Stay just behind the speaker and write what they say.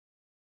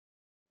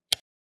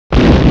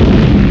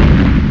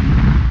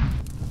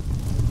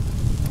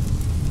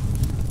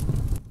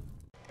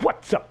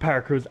What's up,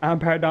 Paracrews? I'm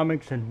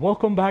Paradomix, and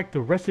welcome back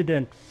to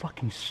Resident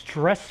fucking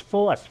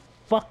stressful as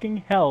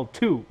fucking hell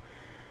 2.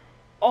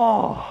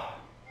 Oh!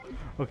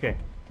 Okay,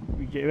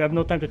 we have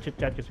no time to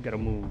chit-chat because we gotta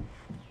move.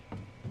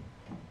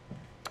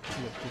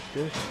 Let's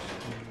do this.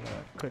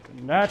 Click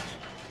on that.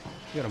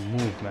 We gotta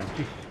move, man.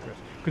 Jesus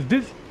Christ.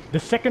 Because the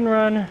second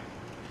run,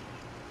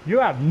 you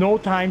have no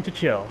time to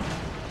chill.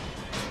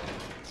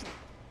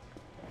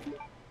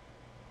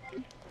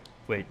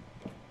 Wait.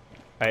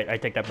 I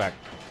take that back.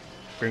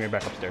 Bring me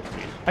back upstairs,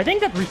 please. I think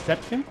that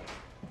resets him.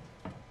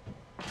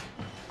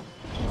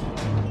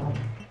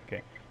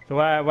 Okay. So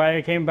why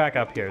I came back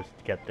up here is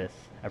to get this.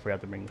 I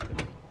forgot to bring this with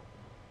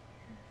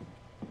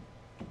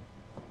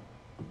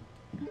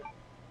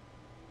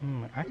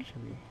me.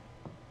 Actually.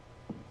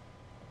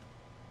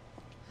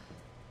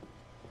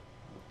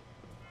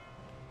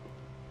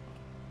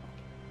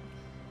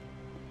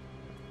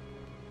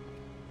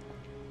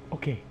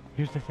 Okay,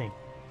 here's the thing.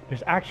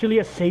 There's actually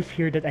a safe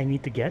here that I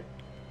need to get.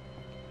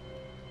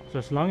 So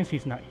as long as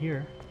he's not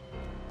here,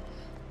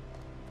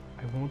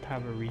 I won't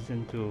have a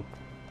reason to...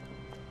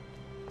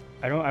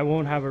 I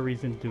won't have a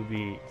reason to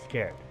be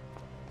scared.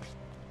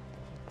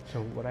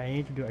 So what I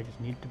need to do, I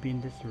just need to be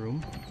in this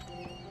room.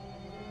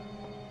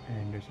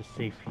 And there's a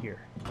safe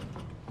here.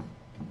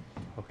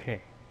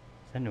 Okay.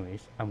 So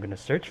anyways, I'm gonna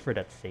search for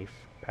that safe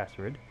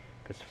password.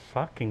 Because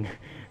fucking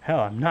hell,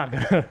 I'm not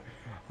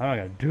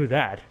gonna do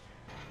that.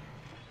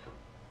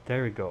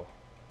 There we go.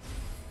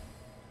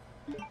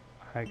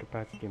 High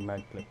capacity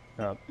mag clip.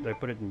 Did I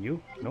put it in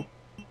you? Nope.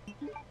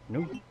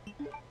 No.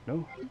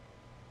 No.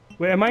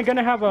 Wait, am I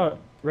gonna have a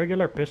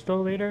regular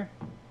pistol later?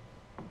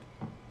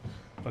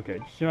 Okay,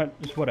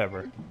 just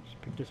whatever.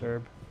 Just pick this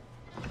herb.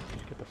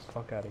 Just get the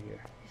fuck out of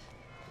here.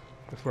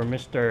 Before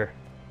Mr.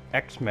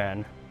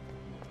 X-Man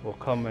will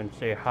come and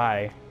say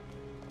hi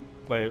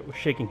by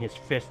shaking his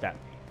fist at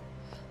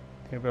me.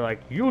 He'll be like,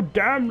 "You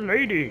damn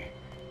lady!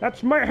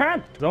 That's my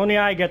hat!" Only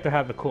I get to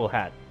have the cool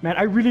hat. Man,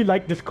 I really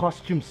like this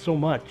costume so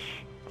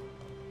much.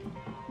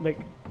 Like,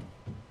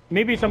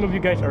 maybe some of you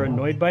guys are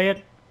annoyed by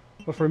it,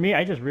 but for me,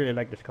 I just really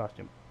like this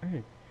costume.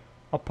 Right.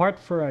 Apart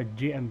for a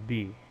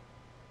GMB.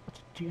 What's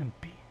a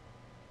GMB?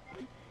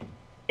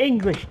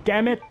 English,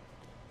 damn it!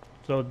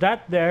 So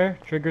that there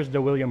triggers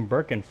the William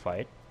Birkin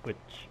fight,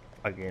 which,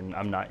 again,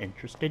 I'm not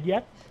interested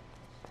yet.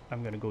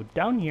 I'm gonna go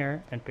down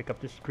here and pick up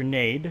this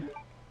grenade.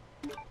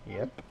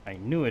 Yep, I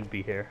knew it'd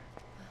be here.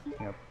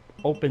 Yep.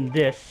 Open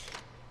this.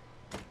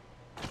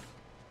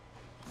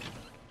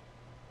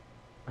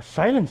 A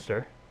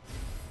silencer?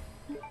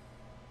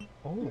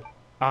 Oh.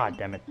 Ah,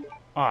 damn it.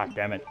 Ah,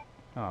 damn it.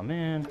 Oh,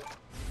 man.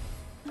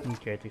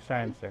 Okay, it's a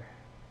silencer.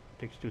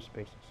 It takes 2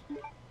 spaces.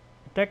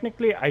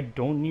 Technically, I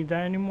don't need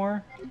that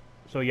anymore.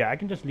 So yeah, I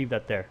can just leave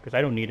that there, because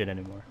I don't need it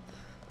anymore.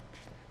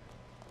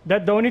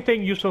 The only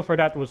thing useful for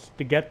that was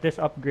to get this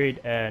upgrade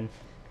and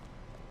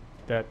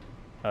that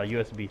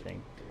USB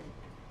thing.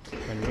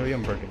 And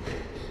William Birkin.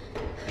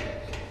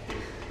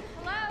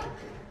 Hello?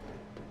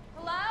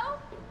 Hello?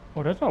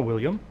 Oh, that's not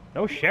William.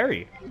 That was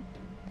Sherry.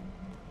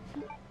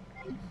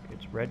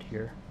 It's red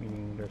here,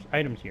 meaning there's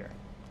items here.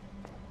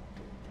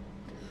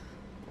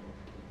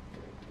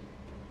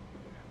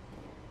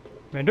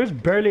 Man, there's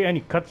barely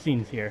any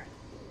cutscenes here.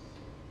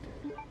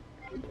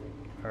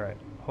 Alright,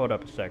 hold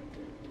up a sec.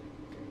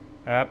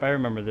 I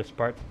remember this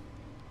part.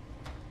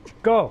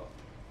 Go!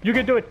 You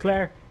can do it,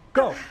 Claire!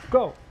 Go!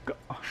 Go! Go!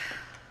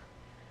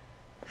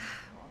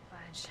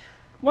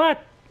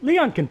 What?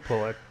 Leon can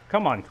pull it.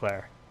 Come on,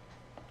 Claire.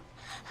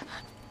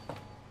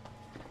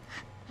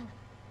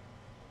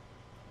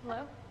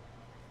 Hello?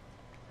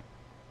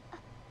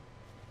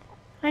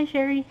 Hi,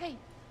 Sherry. Hey.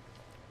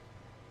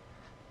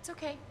 It's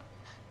okay.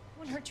 I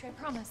won't hurt you, I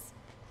promise.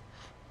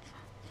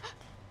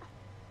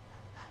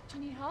 Do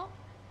you need help?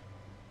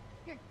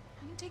 Here,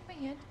 you can take my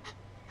hand.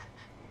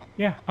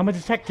 Yeah, I'm a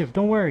detective.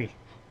 Don't worry.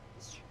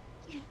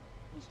 I'm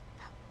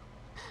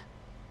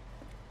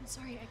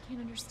sorry, I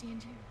can't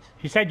understand you.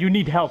 She said you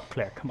need help,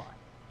 Claire. Come on.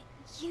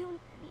 You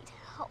need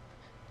help.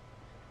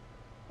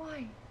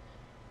 Why?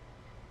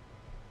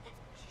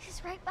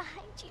 He's right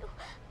behind you.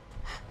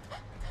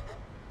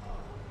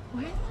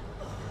 What?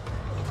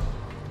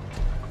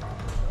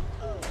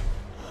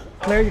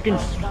 Claire, you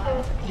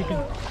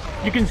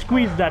can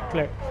squeeze that,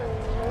 Claire.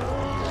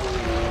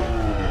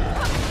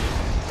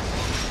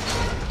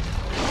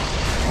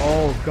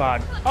 Oh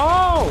God.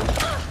 Oh!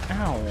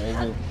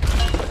 Ow.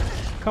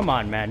 Come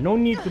on, man. No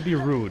need to be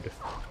rude.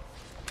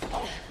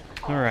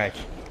 Alright.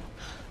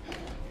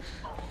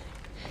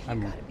 You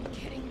gotta be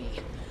kidding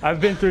me. I've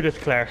been through this,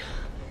 Claire.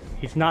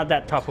 He's not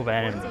that tough of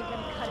an enemy.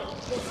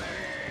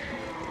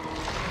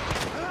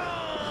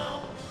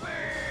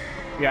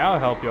 Yeah, I'll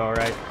help you,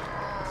 alright.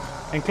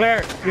 And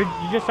Claire, you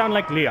just sound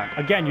like Leon.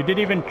 Again, you didn't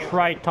even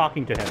try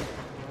talking to him.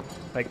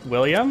 Like,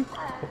 William?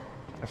 Oh,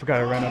 I forgot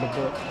I ran out of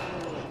bullets.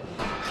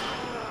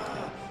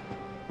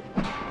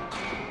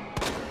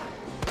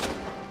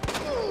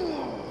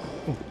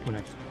 Oh, too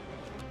nice.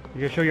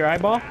 You gonna show your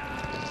eyeball?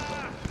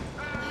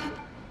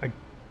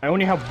 I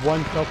only have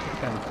 1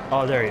 self-defense.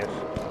 Oh, there he is.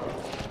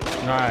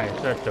 Nice,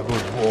 that's a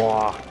good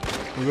boy.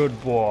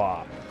 Good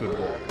boy. Good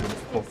boy.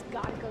 Good boy. This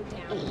gotta go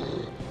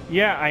down.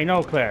 Yeah, I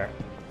know, Claire.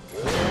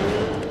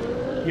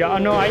 Yeah,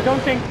 no, I don't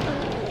think...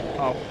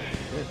 Oh,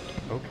 shit.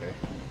 Okay.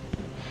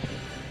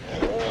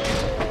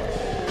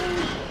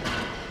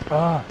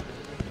 Ah.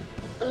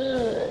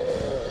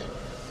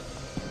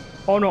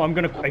 Oh no,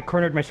 I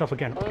cornered myself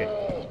again. Okay.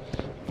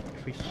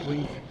 If we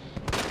squeeze...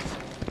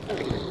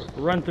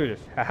 Run through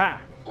this. Haha.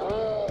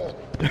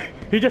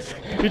 he just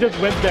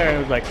went there and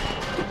was like,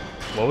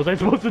 what was I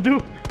supposed to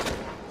do?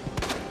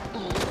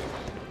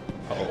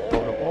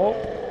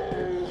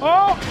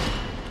 Oh!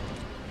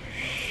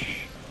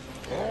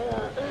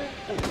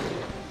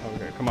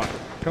 Okay, come on.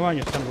 Come on,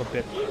 you son of a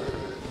bitch.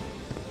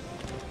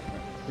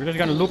 We're just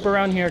gonna loop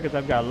around here because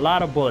I've got a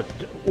lot of bullets.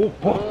 Oh,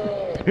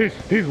 fuck.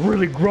 He's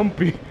really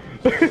grumpy.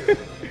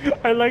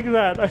 I like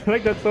that. I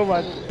like that so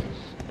much.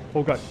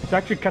 Oh god, it's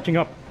actually catching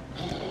up.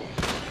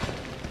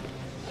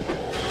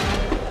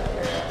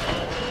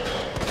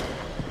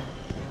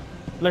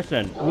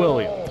 Listen,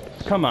 William,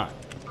 come on.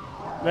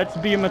 Let's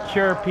be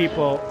mature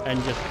people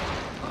and just...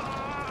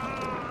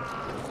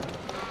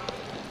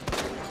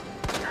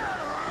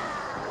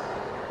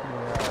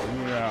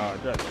 Yeah,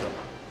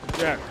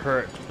 that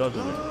hurts, doesn't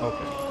it?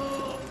 Okay.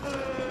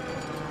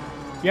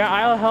 Yeah,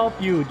 I'll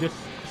help you. Just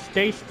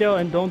stay still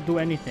and don't do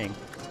anything.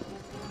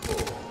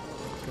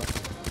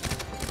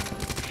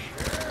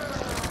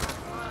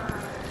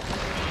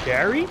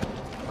 Sherry?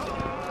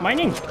 My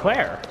name's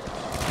Claire.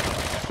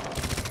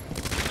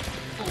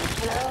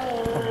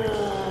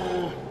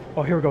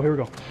 Oh, here we go, here we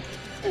go.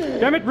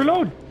 Damn it,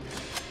 reload!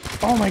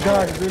 Oh my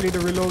god, really the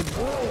reload.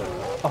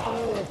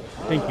 Oh,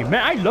 thank you.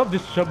 Man, I love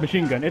this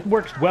submachine gun. It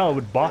works well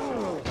with bosses.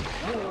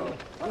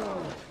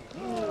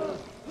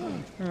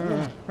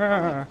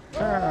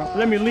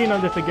 Let me lean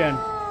on this again.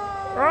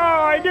 Oh,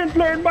 I didn't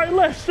learn my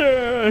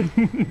lesson!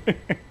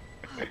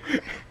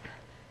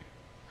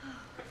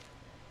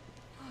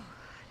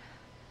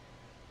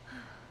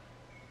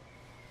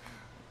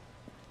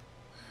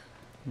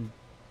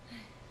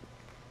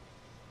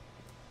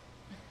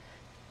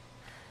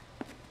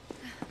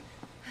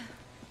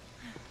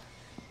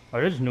 Oh,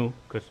 this is new,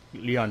 because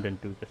Leon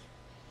didn't do this.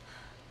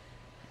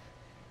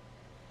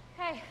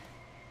 Hey,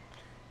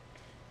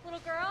 little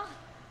girl.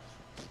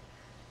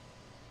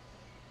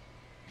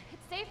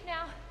 It's safe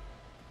now.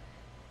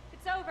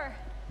 It's over.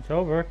 It's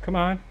over. Come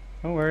on.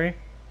 Don't worry.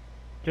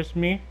 Just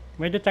me.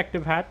 My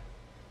detective hat.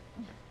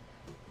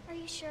 Are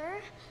you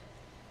sure?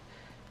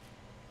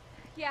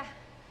 Yeah,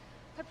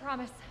 I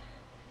promise.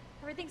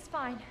 Everything's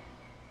fine.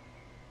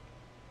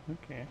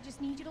 Okay. I just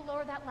need you to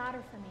lower that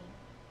ladder for me.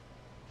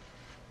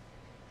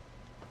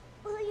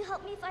 Will you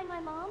help me find my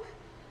mom?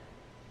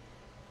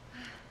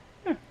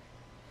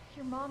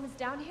 Your mom is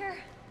down here?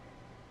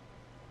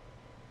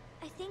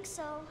 I think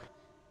so.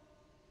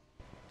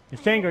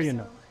 You're saying or hope you so.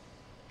 know?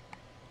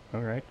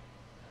 Alright.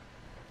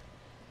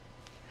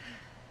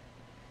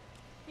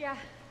 Yeah.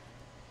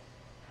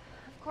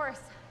 Of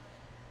course.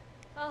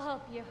 I'll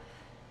help you.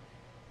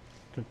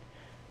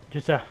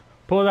 Just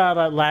pull out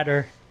that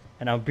ladder,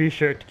 and I'll be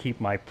sure to keep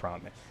my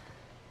promise.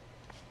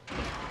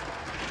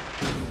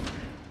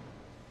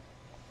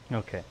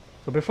 Okay.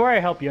 So before I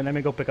help you, let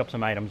me go pick up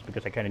some items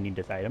because I kind of need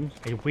these items.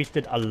 I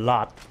wasted a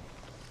lot.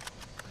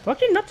 Well,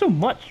 actually, not so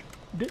much.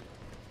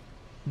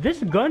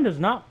 This gun does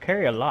not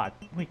carry a lot.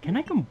 Wait, can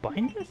I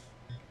combine this?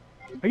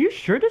 Are you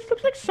sure this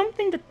looks like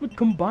something that would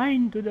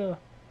combine to the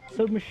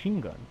submachine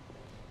gun?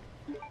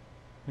 You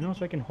know,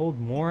 so I can hold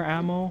more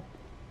ammo.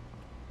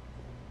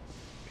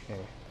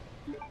 Okay.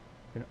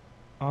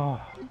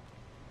 Oh.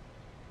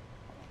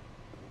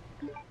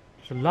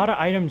 There's a lot of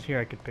items here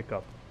I could pick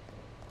up.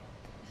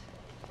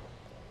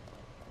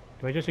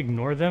 Do I just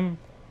ignore them?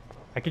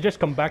 I could just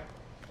come back...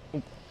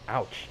 Oh,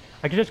 ouch.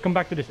 I could just come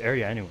back to this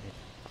area anyways.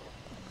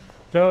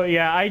 So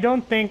yeah, I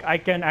don't think I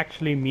can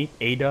actually meet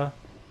Ada.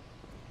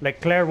 Like,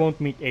 Claire won't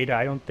meet Ada.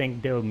 I don't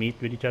think they'll meet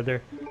with each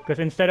other. Because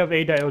instead of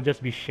Ada, it'll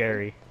just be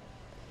Sherry.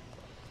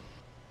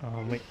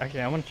 Wait,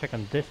 actually, I want to check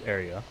on this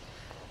area.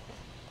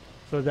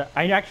 So that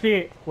I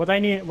actually... What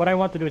I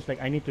want to do is,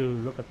 like, I need to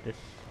look at this.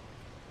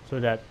 So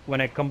that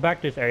when I come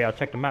back to this area, I'll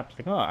check the map. It's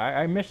like, oh,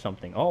 I missed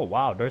something. Oh,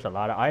 wow, there's a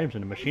lot of items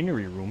in the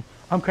machinery room.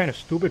 I'm kind of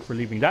stupid for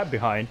leaving that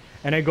behind.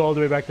 And I go all the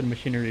way back to the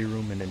machinery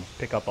room and then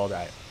pick up all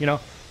that. You know,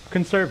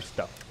 conserve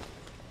stuff.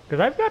 Because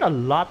I've got a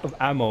lot of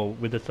ammo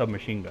with the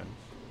submachine guns.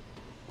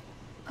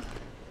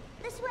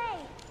 This way.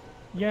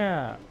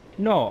 Yeah.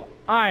 No,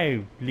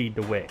 I lead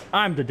the way.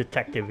 I'm the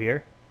detective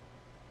here.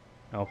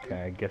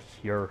 Okay, I guess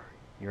you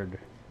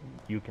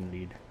can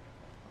lead.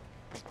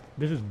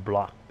 This is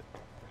blocked.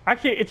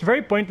 Actually, it's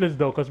very pointless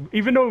though, because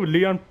even though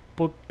Leon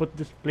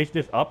placed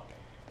this up,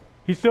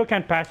 he still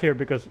can't pass here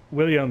because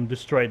William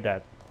destroyed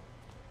that.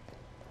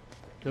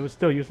 So it was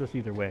still useless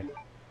either way.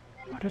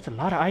 Oh, there's a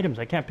lot of items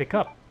I can't pick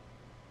up.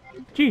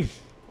 Jeez.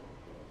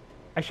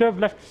 I should have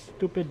left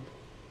stupid...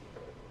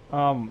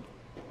 I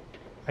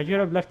should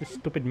have left this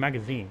stupid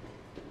magazine.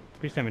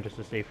 Please tell me just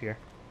to save here.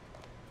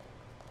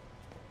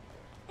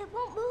 It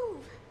won't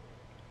move.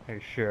 Are you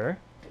sure?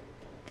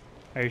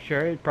 Are you sure?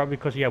 It's probably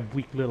because you have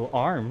weak little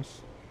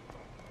arms.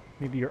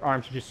 Maybe your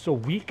arms are just so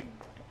weak,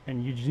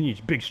 and you just need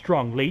a big,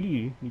 strong lady.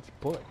 You need to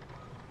pull it.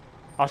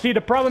 I'll see.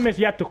 The problem is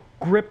you have to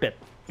grip it.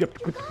 You have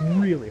to grip it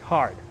really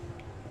hard.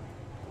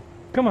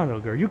 Come on,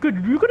 little girl. You could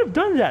have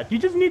done that. You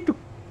just need to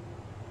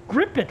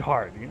grip it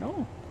hard. You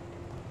know.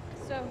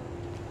 So,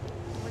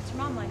 what's your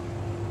mom like?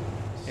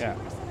 Yeah.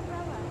 She works at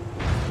Umbrella.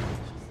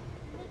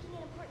 She's making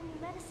an important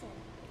new medicine.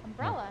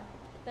 Umbrella?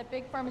 That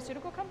big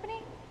pharmaceutical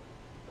company?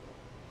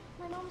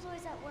 My mom's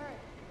always at work.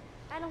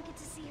 I don't get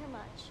to see her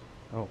much.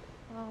 Oh.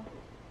 Well,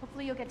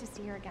 hopefully you'll get to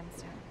see her again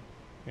soon.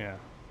 Yeah.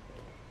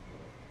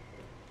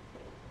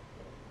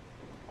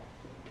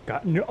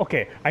 God, no,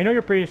 okay, I know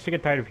you're pretty sick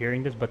and tired of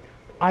hearing this, but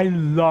I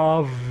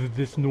love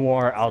this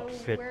noir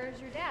outfit. So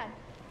where's your dad?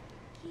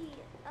 He,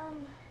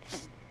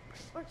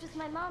 worked with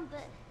my mom,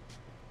 but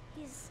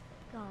he's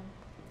gone.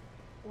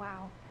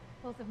 Wow.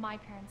 Both of my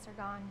parents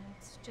are gone.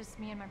 It's just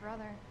me and my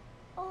brother.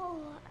 Oh,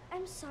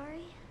 I'm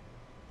sorry.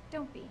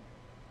 Don't be.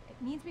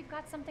 It means we've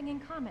got something in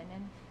common,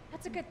 and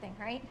that's a good thing,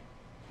 right?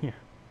 Yeah.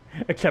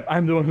 Except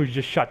I'm the one who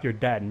just shot your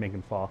dad and make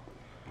him fall.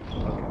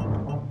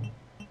 Okay.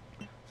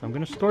 So I'm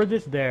gonna store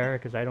this there,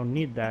 because I don't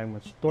need that. I'm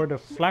gonna store the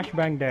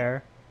flashbang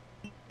there.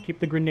 Keep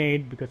the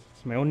grenade, because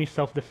it's my only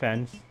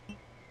self-defense.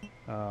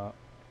 The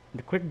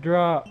quick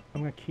draw,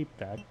 I'm gonna keep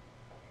that.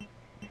 I'm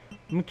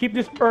gonna keep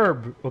this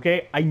herb,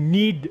 okay? I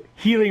need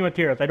healing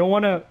materials. I don't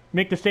want to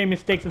make the same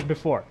mistakes as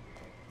before.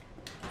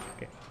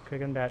 Okay,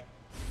 click on that.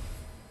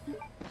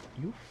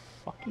 You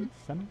fucking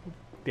son of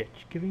a bitch.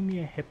 Giving me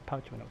a hip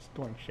pouch when I was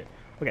storing shit.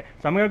 Okay,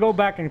 so I'm gonna go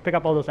back and pick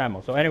up all those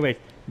ammo. So anyways,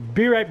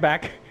 be right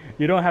back.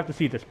 You don't have to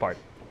see this part.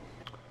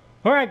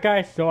 Alright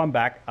guys, so I'm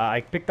back.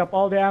 I picked up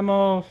all the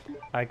ammo.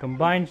 I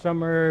combined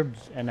some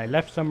herbs and I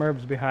left some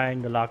herbs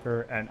behind the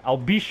locker. And I'll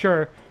be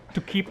sure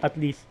to keep at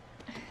least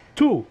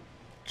two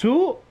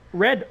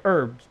red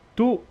herbs,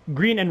 two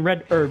green and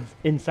red herbs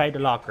inside the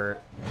locker,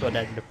 so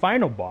that in the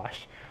final boss,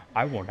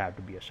 I won't have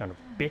to be a son of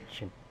a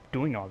bitch and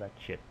doing all that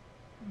shit.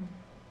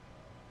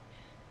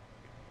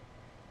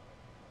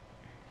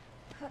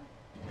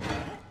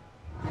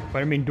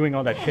 But I mean doing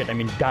all that shit, I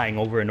mean dying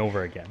over and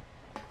over again.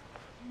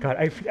 God,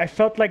 I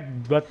felt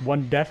like that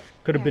one death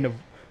could have been,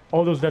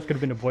 all those deaths could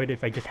have been avoided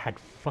if I just had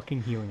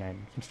fucking healing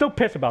items. I'm still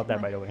pissed about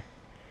that, by the way.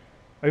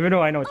 Even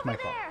though I know it's my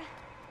fault.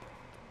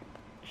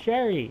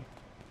 Sherry.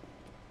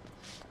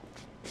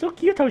 So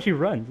cute how she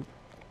runs.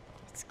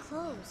 It's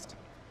closed.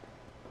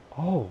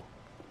 Oh,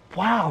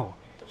 wow.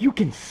 You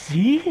can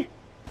see?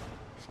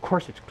 Of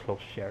course it's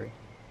close, Sherry.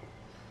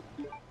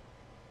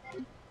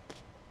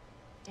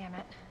 Damn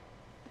it.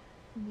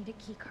 We need a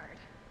key card.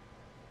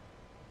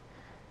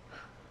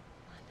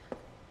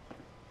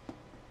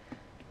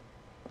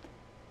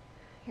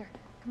 Here,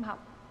 come help.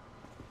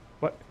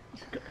 What?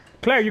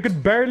 Claire, you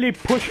could barely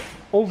push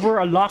over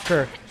a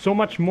locker. So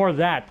much more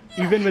that,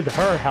 even with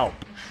her help.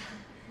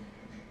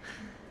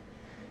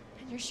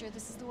 You're sure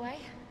this is the way?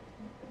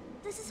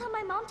 This is how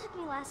my mom took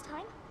me last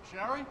time.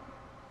 Sherry?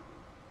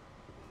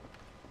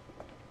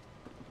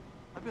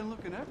 I've been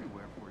looking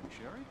everywhere for you,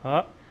 Sherry.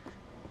 Huh?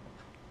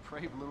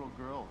 Brave little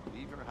girl,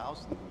 leave your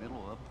house in the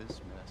middle of this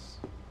mess.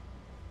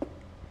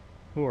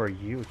 Who are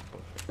you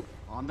supposed to be?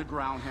 On the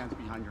ground, hands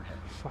behind your head.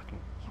 Fucking.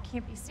 You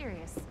can't be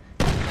serious.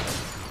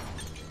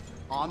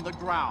 On the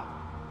ground,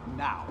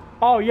 now.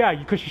 Oh yeah,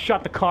 because she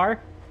shot the car?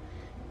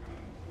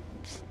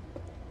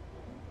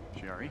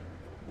 Sherry,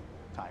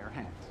 tie her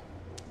hands.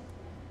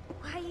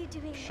 Why are you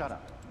doing this? Shut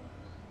up.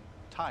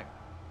 Tie her.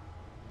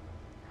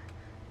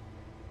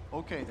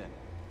 Okay then.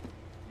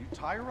 You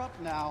tie her up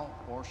now,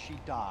 or she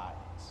dies.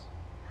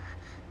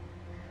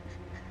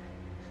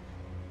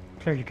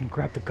 Claire, you can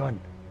grab the gun.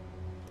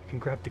 You can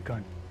grab the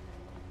gun.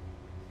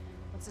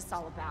 What's this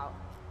all about?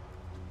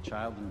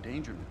 Child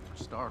endangerment,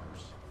 for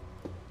starters.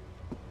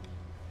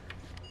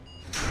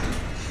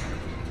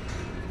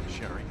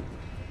 Sherry,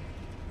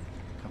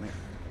 come here.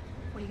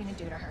 What are you gonna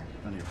do to her?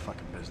 None of your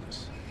fucking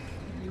business.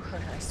 You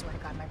heard her. I swear to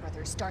God, my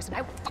brother is stars, and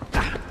I will.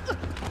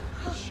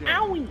 Sherry,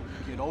 Owie!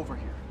 get over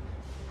here.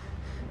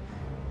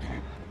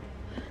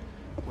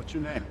 What's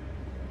your name?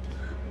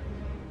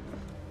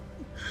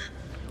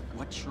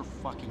 What's your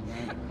fucking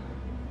name?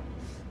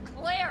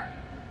 Claire!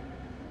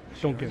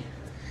 Don't get.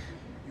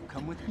 You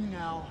come with me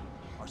now,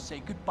 or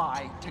say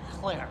goodbye to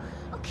Claire.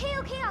 Okay,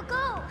 I'll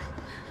go.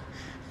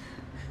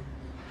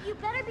 You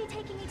better be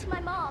taking me to my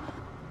mom.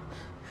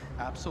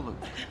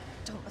 Absolutely.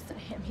 Don't listen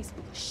to him. He's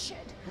full of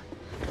shit.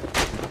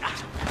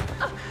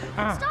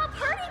 Stop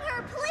hurting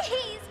her,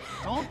 please.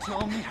 Don't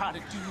tell me how to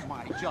do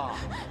my job.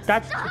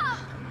 That's Stop.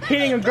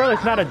 hitting a girl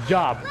is not a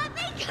job. Let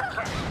me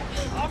go.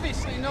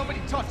 Obviously, nobody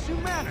taught you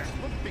manners.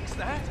 We'll fix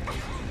that.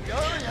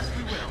 Oh, yes,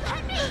 we will.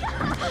 Let me go.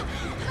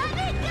 Let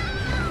me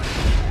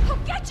go.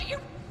 I'll get you, you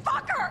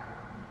fucker!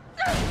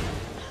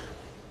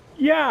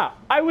 Yeah,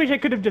 I wish I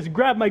could have just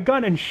grabbed my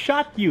gun and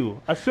shot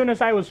you as soon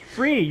as I was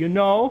free, you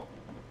know?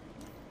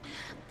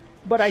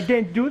 But I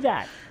didn't do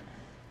that.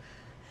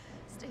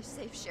 Stay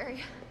safe,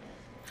 Sherry.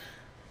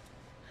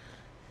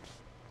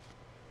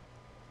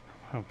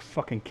 I'll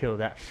fucking kill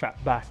that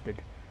fat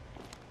bastard.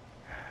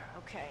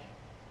 Okay.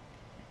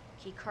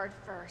 Key card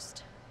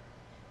first.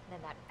 Then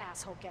that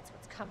asshole gets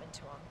what's coming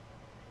to him.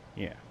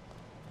 Yeah.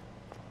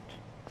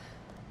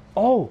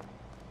 Oh!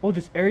 Oh,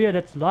 this area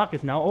that's locked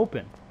is now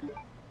open.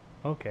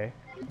 Okay.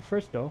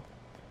 First though.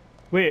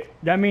 Wait,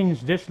 that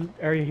means this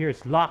area here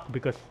is locked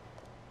because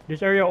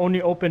this area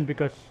only opened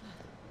because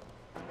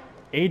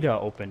Ada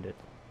opened it.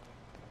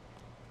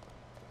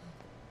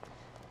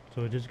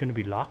 So this is gonna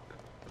be locked?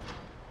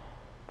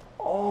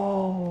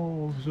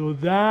 Oh, so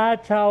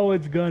that's how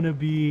it's gonna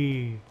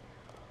be.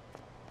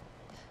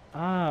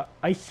 Ah,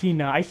 I see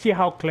now. I see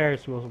how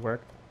Claire's will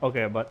work.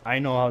 Okay, but I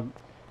know how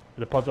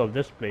the puzzle of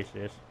this place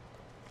is.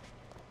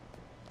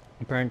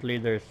 Apparently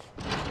there's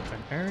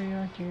an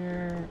area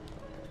here.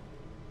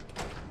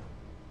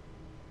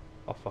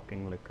 A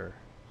fucking liquor.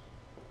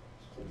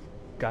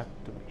 Got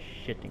to be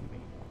shitting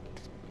me.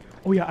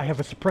 Oh yeah, I have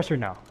a suppressor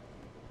now.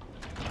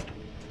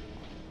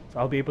 So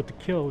I'll be able to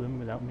kill them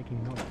without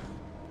making noise.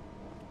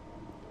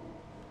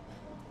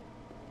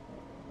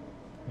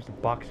 There's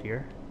a box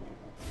here.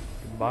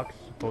 The box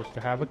is supposed to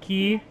have a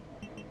key.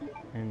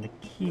 And the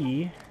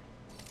key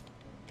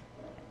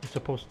is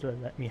supposed to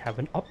let me have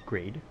an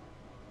upgrade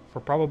for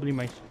probably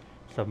my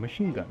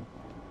submachine gun.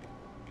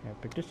 Okay, I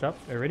picked this up.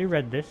 I already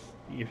read this.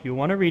 If you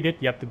want to read it,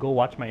 you have to go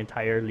watch my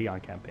entire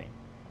Leon campaign.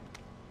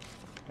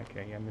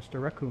 Okay, yeah,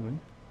 Mr. Raccoon.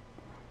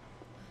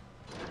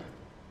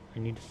 I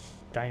need this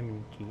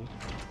diamond key.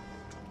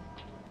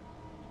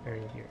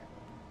 Area here.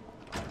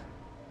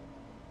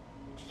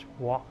 Just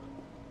walk.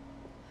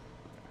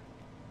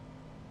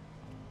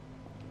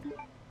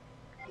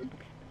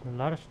 A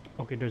lot of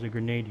okay, there's a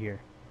grenade here.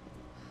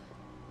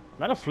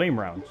 A lot of flame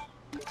rounds.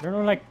 They're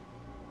not like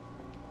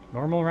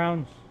normal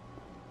rounds.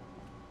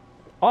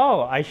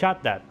 Oh, I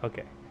shot that.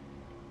 Okay.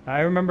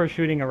 I remember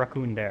shooting a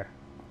raccoon there.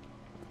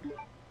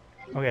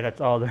 Okay, that's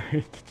all there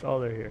is. That's all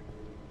there here.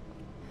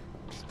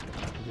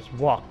 Just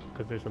walk,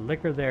 because there's a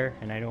liquor there,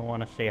 and I don't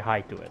want to say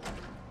hi to it.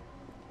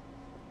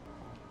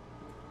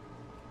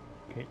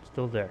 Okay, it's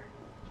still there.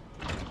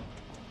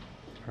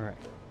 Alright.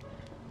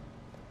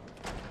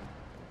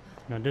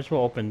 Now this will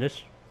open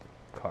this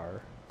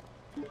car,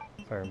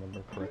 if I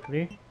remember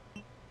correctly.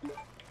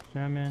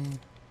 Examine.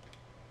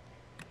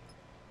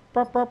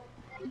 Burp, burp.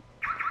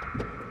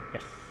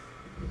 Yes.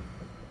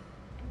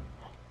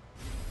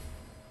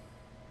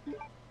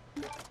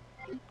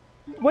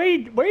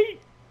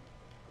 Wait.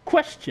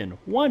 Question.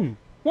 One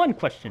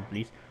question,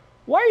 please.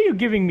 Why are you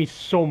giving me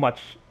so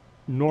much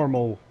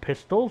normal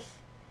pistols?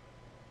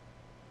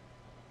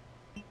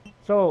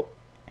 So,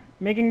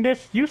 making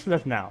this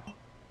useless now.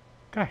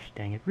 Gosh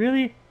dang it,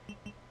 really?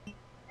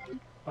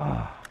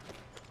 Ah.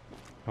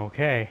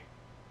 Okay.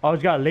 Oh,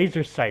 it's got a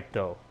laser sight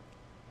though.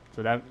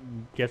 So that,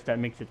 guess that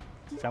makes it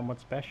somewhat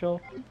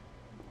special,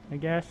 I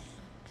guess.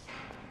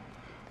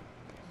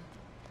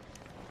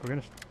 We're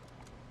gonna...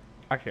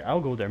 Actually,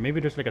 I'll go there. Maybe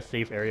there's like a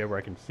safe area where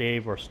I can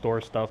save or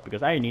store stuff,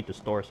 because I need to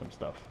store some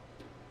stuff.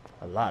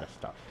 A lot of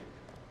stuff.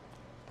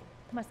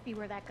 Must be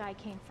where that guy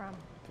came from.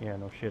 Yeah,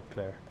 no shit,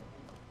 Claire.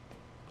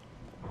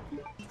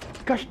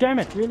 Gosh damn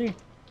it, really?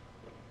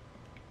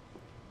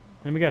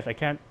 Let me guess, I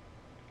can't...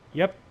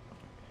 Yep.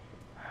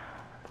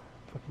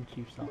 Fucking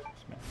chief sauces,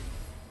 man.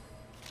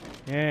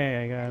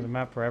 Yay, I got the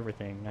map for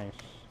everything. Nice.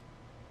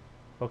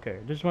 Okay,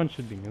 this one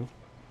should be new.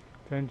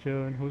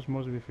 Attention, who's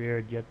most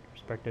revered yet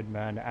respected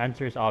man? The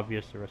answer is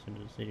obvious to the rest of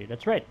the city.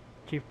 That's right.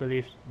 Chief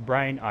believes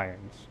Brian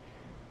Irons.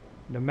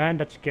 The man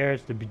that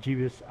scares the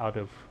bejeebus out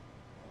of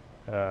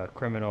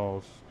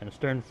criminals, and a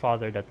stern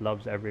father that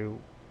loves every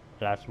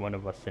last one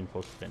of us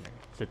sinful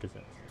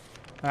citizens.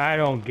 I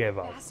don't give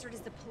up. Bastard is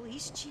the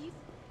police chief?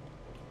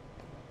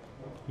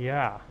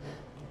 Yeah.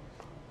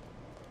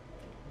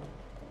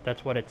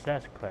 That's what it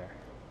says, Claire.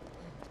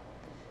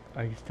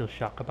 Are you still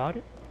shocked about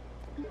it?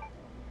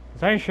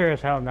 Cause I'm sure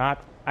as hell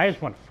not. I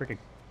just want to freaking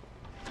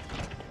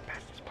get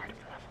past this part of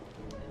the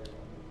level.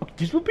 Okay,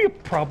 this will be a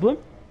problem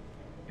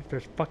if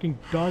there's fucking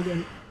dog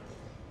and...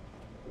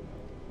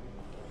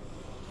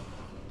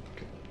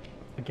 Okay.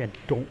 Again,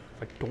 don't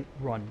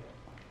run.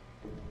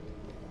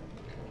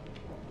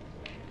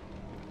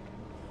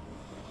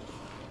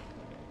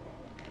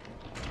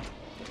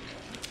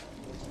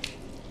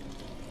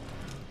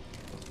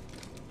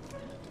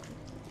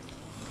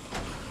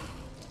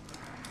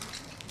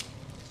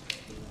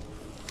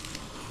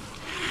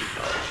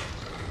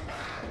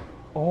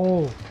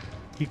 Oh,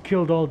 he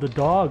killed all the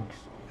dogs.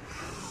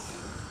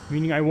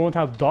 Meaning I won't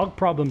have dog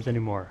problems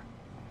anymore.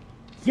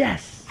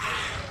 Yes!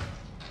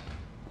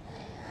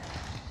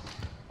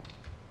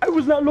 I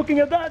was not looking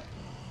at that!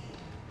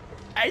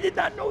 I did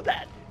not know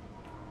that!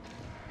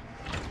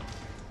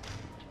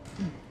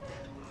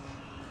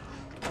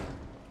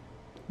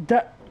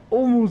 That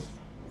almost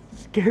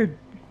scared...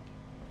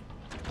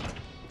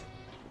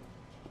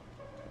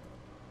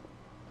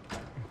 Okay.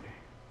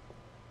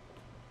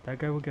 That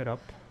guy will get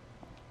up.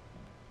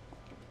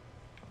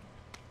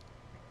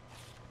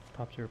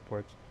 Autopsy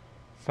reports.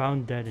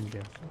 Found dead in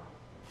jail cell.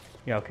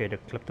 Yeah, okay, the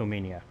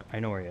kleptomaniac. I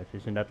know where he is.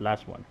 He's in that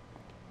last one.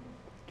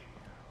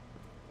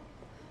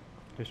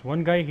 There's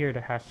one guy here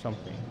that has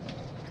something.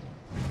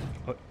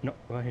 Oh, no,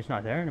 well, he's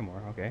not there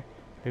anymore. Okay.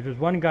 There's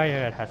one guy here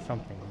that has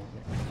something.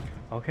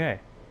 Okay.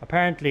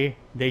 Apparently,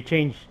 they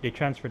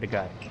transferred the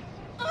guy.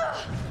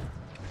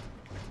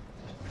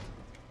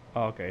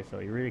 Oh, okay, so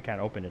you really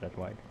can't open it that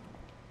wide.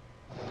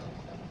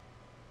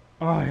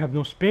 Oh, I have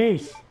no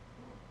space!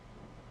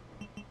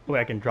 Oh,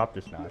 wait, I can drop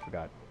this now, I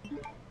forgot.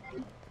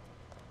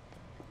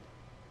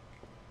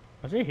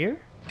 Was it here?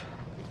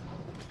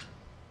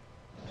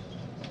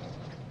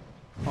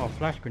 Oh,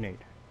 flash grenade.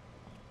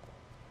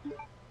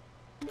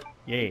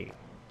 Yay.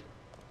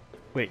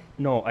 Wait,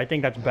 no, I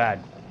think that's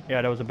bad.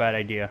 Yeah, that was a bad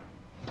idea.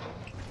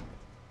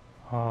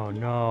 Oh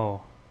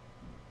no.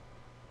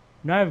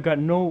 Now I've got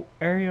no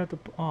area to...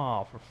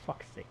 Oh, for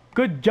fuck's sake.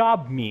 Good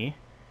job, me.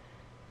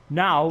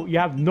 Now you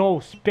have no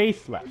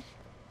space left.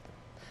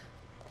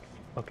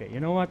 Okay, you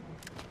know what?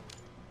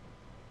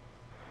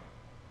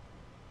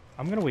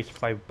 I'm gonna waste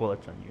 5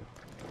 bullets on you.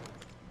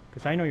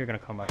 Because I know you're gonna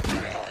come out.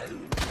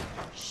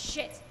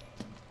 Shit!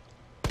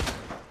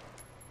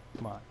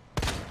 Come on.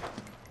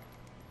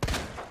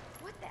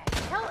 What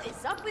the hell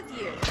is up with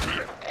you?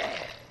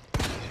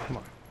 Come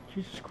on.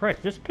 Jesus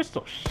Christ, this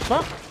pistol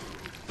sucks!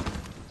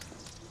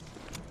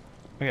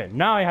 Okay,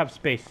 now I have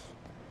space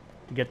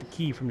to get the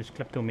key from this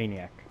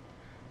kleptomaniac.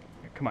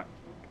 Here, come on.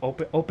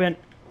 Open.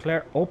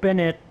 Claire, open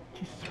it.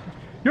 Jesus Christ.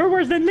 You're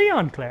worse than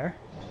Leon, Claire.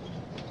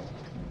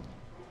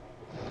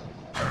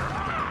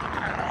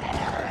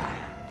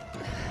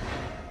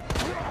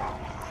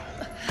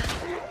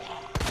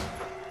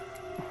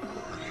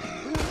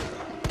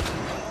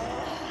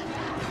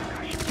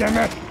 Gosh, damn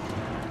it!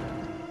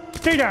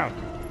 Stay down!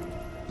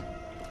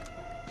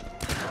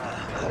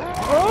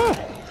 Oh!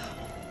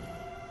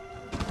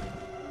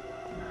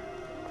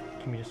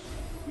 Give me this.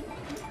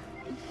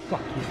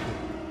 Fuck you too.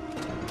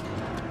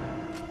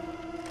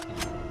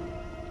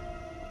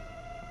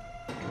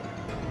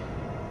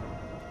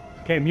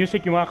 Okay,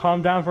 music, you wanna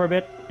calm down for a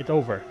bit? It's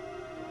over.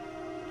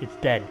 It's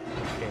dead.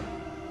 Okay.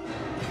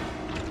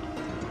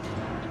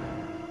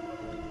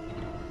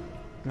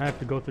 Now I have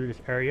to go through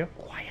this area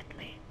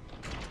quietly.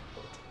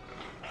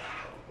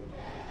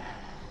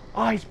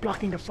 Oh, he's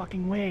blocking the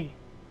fucking way.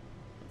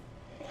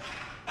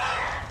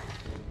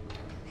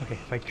 Okay,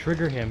 if I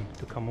trigger him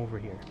to come over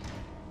here.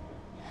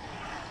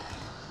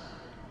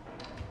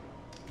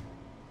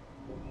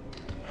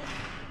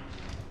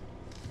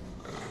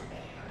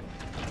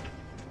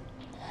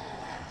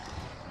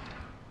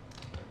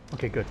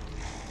 Okay, good.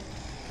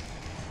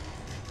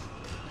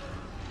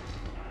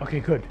 Okay,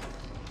 good.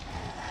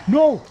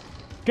 No!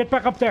 Get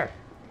back up there!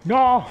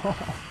 No!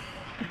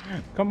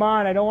 Come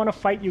on, I don't want to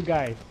fight you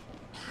guys.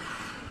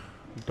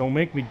 Don't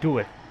make me do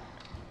it.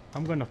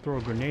 I'm gonna throw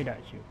a grenade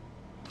at you.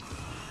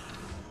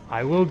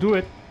 I will do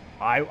it.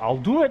 I'll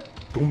do it.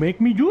 Don't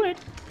make me do it.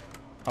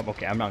 Oh,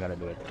 okay, I'm not gonna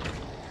do it.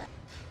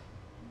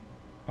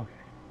 Okay.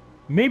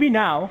 Maybe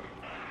now.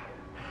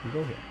 You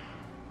go here.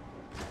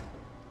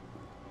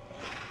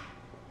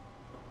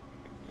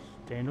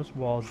 Stay in those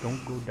walls.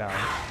 Don't go down.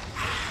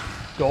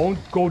 Don't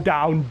go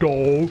down,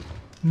 though.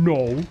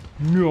 No.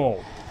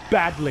 No.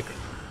 Bad liquor.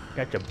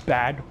 That's a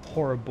bad,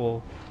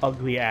 horrible,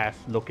 ugly-ass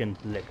looking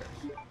liquor.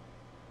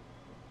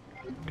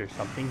 There's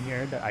something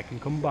here that I can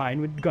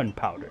combine with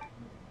gunpowder.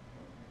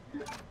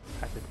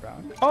 Acid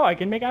round. Oh, I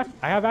can make acid.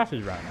 I have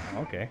acid round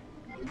now. Okay.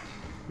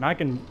 Now I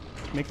can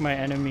make my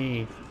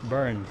enemy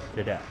burn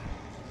to death.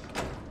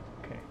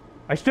 Okay.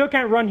 I still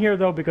can't run here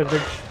though because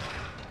there's...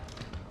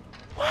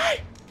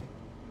 What?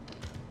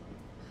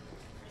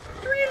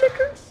 3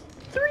 liquors?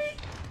 3?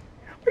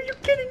 Are you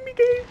kidding me,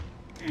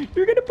 game?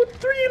 You're gonna put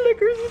 3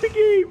 liquors in the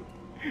game.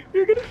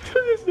 You're gonna do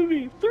this to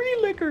me. 3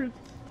 liquors.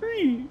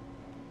 3.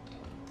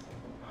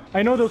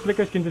 I know those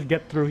liquors can just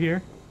get through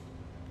here.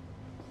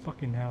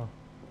 Fucking hell.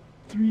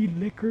 3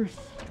 liquors?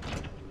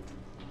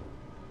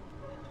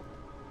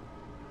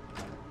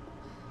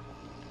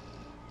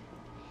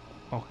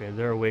 Okay,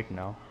 they're awake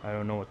now. I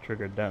don't know what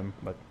triggered them,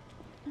 but...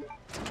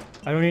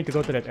 I don't need to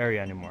go to that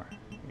area anymore.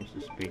 Use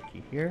the speed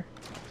key here.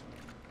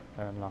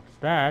 That unlocks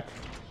that.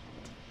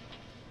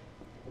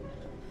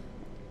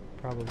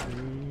 Probably...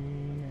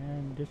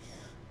 and this...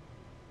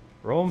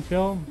 Rome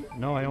film?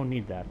 No, I don't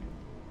need that.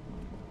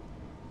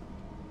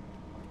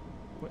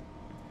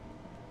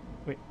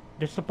 Wait,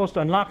 they're supposed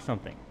to unlock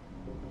something.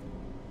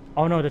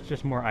 Oh no, that's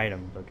just more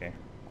items. Okay,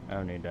 I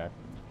don't need that.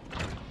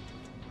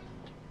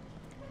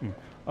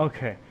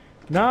 Okay,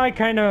 now I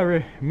kind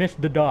of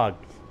missed the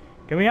dogs.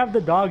 Can we have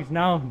the dogs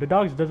now? The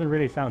dogs doesn't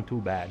really sound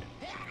too bad.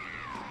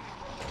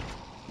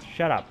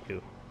 Shut up,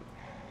 you.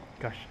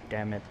 Gosh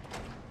damn it.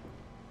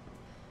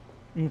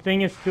 And the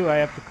thing is too, I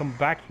have to come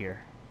back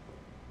here.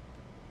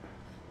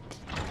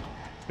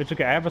 It's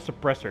okay, I have a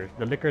suppressor.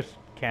 The lickers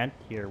can't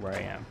hear where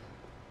I am.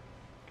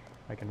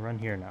 I can run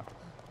here now.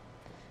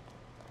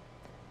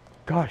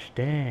 Gosh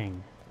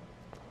dang.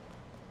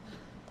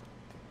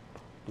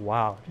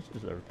 Wow, this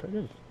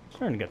is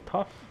starting to get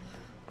tough.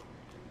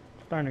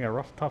 Starting to get a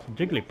rough, tough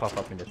Jigglypuff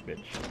up in this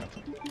bitch.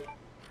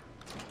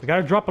 We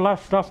gotta drop a lot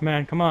of stuff,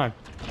 man. Come on.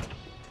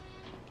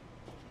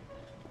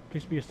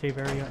 Please be a safe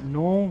area.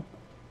 No,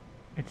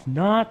 it's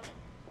not.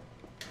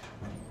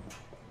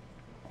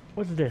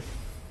 What's this?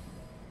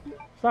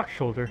 Sock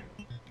shoulder.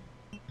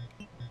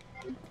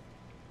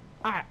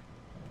 Ah.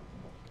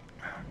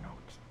 No.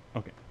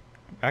 Okay.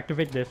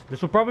 Activate this.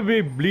 This will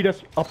probably lead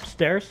us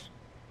upstairs.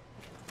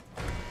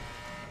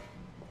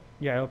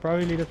 Yeah, it'll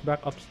probably lead us back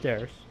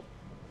upstairs.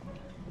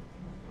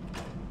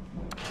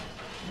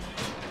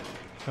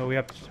 So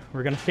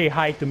we're gonna say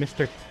hi to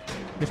Mr.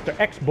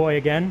 X boy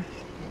again.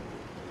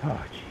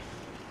 Oh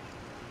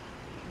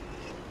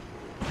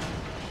jeez.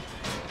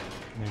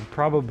 And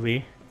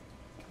probably.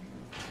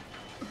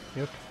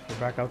 Yep, we're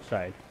back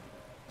outside.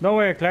 Don't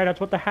worry, Claire, that's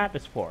what the hat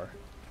is for.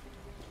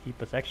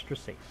 Keep us extra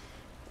safe.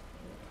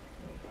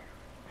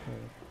 Okay.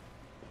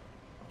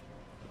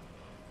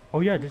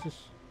 Oh yeah, this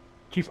is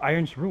Chief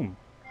Iron's room.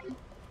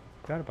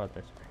 Forgot about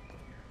this.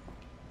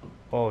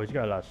 Oh, he's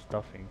got a lot of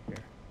stuff in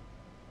here.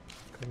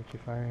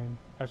 Chief Iron.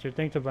 As your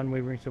thanks of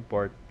unwavering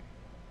support,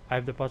 I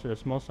have deposited a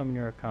small sum in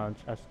your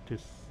accounts as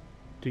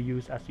to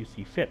use as you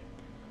see fit.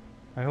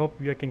 I hope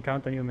you can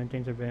count on you to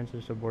maintain surveillance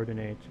of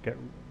subordinates.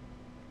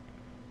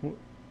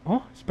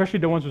 Especially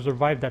the ones who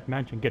survived that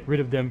mansion. Get rid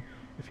of them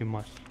if you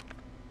must.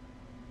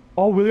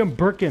 Oh, William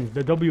Birkin,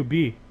 the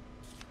WB.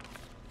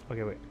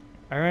 Okay, wait.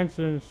 I ran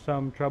into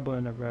some trouble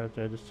in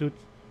the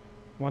suits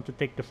want to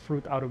take the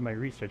fruit out of my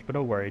research, but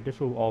don't worry, this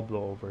will all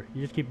blow over.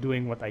 You just keep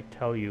doing what I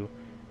tell you,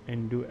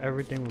 and do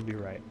everything will be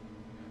right.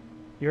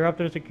 You're up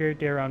to the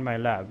security around my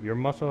lab. Your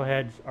muscle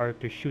heads are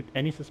to shoot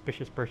any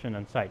suspicious person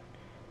on sight.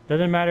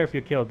 Doesn't matter if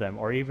you kill them,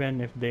 or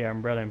even if they are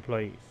Umbrella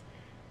employees.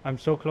 I'm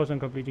so close on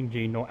completing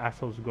G, no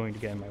asshole's going to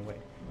get in my way.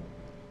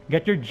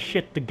 Get your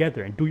shit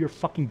together and do your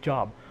fucking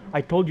job.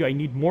 I told you I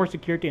need more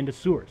security in the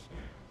sewers.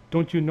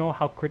 Don't you know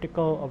how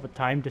critical of a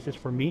time this is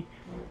for me?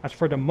 As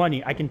for the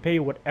money, I can pay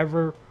you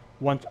whatever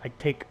once I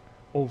take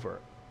over,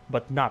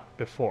 but not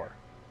before.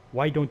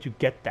 Why don't you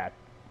get that?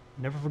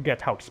 Never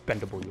forget how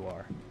expendable you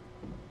are.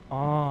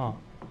 Ah,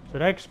 so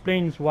that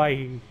explains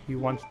why he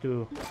wants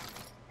to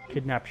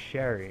kidnap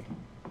Sherry.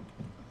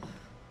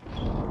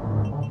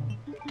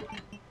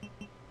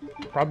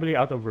 Probably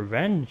out of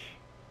revenge.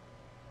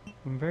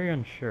 I'm very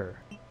unsure.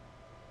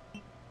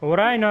 But what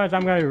I know is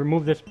I'm going to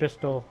remove this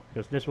pistol,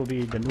 because this will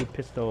be the new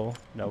pistol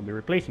that will be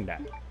replacing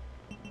that.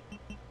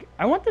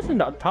 I want this in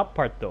the top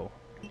part though.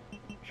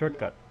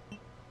 Shortcut.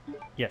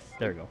 Yes,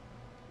 there we go.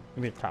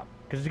 Maybe the top.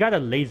 Because it's got a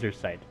laser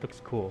sight. It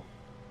looks cool.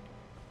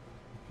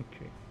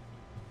 Okay.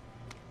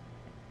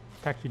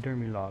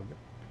 Taxidermy log.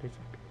 Place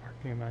of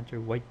Arcane Mancer,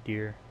 white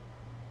deer.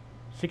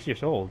 6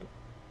 years old.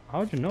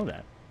 How would you know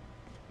that?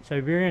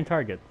 Siberian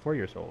target, 4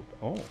 years old.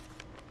 Oh.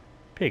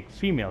 Pig,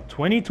 female,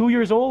 22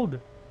 years old.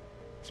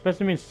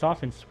 Specimen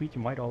soft and sweet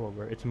and white all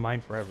over. It's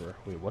mine forever.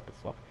 Wait, what the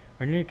fuck?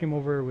 I nearly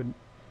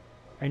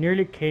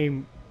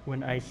came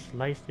when I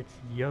sliced its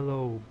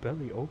yellow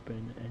belly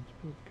open and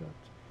spilled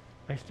guts.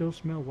 I still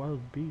smell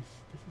wild beasts.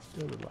 This is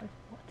still alive.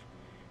 What?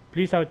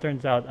 Please, how it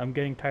turns out, I'm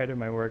getting tired of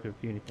my work of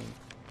anything.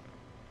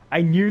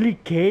 I nearly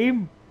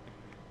came?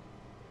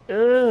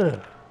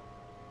 Ugh.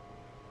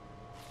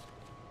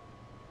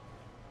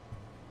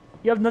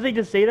 You have nothing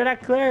to say to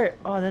that, Claire?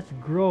 Oh, that's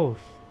gross.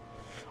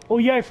 Oh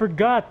yeah, I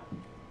forgot.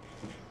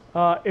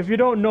 If you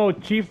don't know,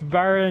 Chief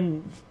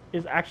Baron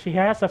is actually, he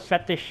has a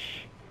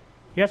fetish.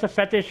 He has a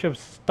fetish of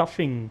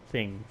stuffing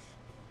things.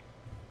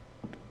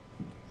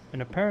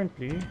 And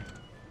apparently,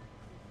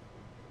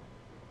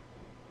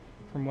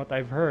 from what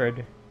I've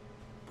heard,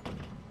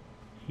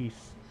 he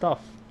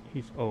stuffed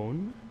his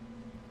own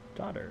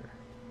daughter.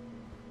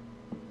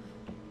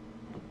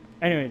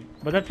 Anyway,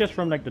 but that's just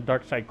from like the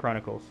Dark Side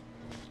Chronicles.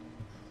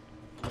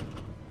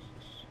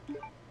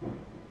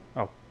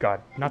 Oh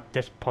god, not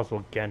this puzzle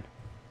again.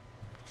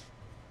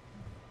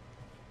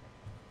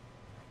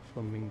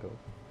 Flamingo.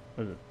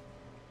 What is it?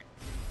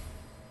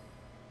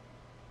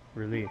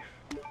 Relief.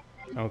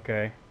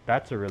 Okay,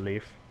 that's a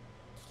relief.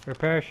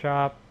 Repair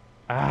shop.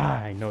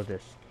 Ah, I know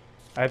this.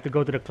 I have to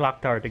go to the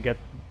clock tower to get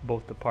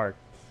both the parts.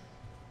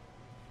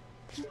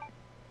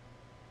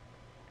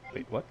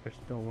 Wait, what? There's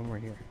still one more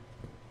here.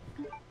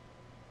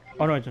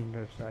 Oh no, it's on the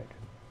other side.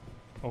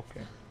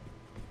 Okay.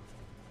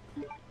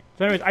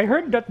 So anyways, I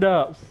heard that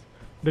the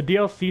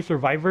DLC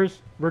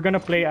survivors, we're gonna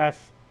play as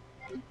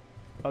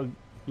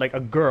like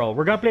a girl.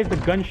 We're gonna play as the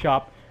gun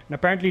shop, and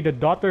apparently the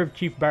daughter of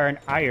Chief Baron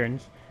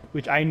Irons,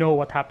 which I know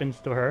what happens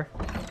to her,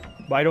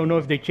 but I don't know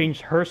if they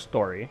changed her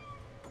story.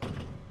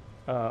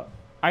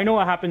 I know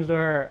what happens to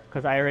her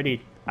because I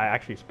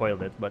actually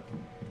spoiled it, but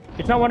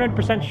it's not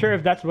 100% sure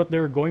if that's what they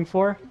were going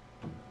for.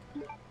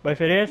 But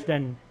if it is,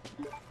 then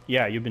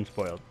yeah, you've been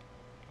spoiled.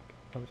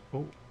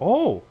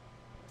 Oh,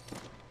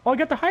 I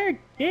got the higher.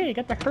 Hey, I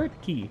got the hurt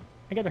key.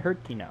 I got the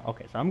hurt key now.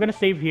 Okay, so I'm gonna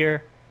save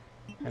here,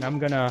 and I'm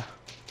gonna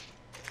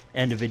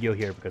end the video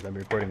here because I'm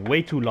recording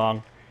way too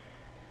long.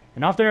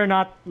 And after or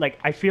not, like,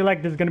 I feel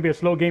like this is gonna be a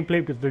slow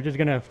gameplay because they're just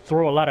gonna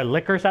throw a lot of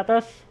liquors at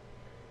us.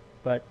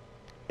 But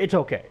it's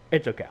okay.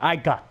 It's okay. I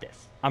got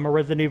this. I'm a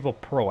Resident Evil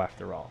pro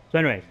after all. So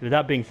anyways, with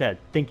that being said,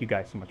 thank you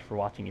guys so much for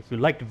watching. If you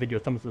liked the video,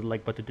 thumbs up the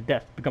like button to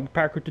death. Become a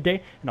paracord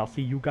today, and I'll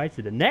see you guys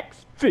in the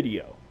next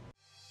video.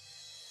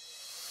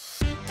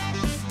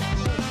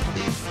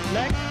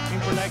 Leg, aim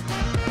for leg.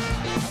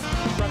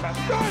 Front back.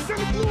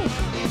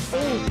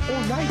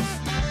 Oh, nice.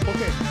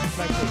 Okay,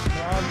 nice.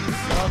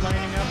 Now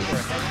lining up for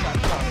a headshot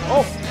shot.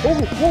 Oh,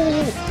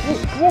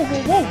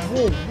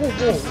 whoa.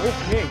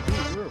 Okay,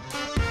 dude.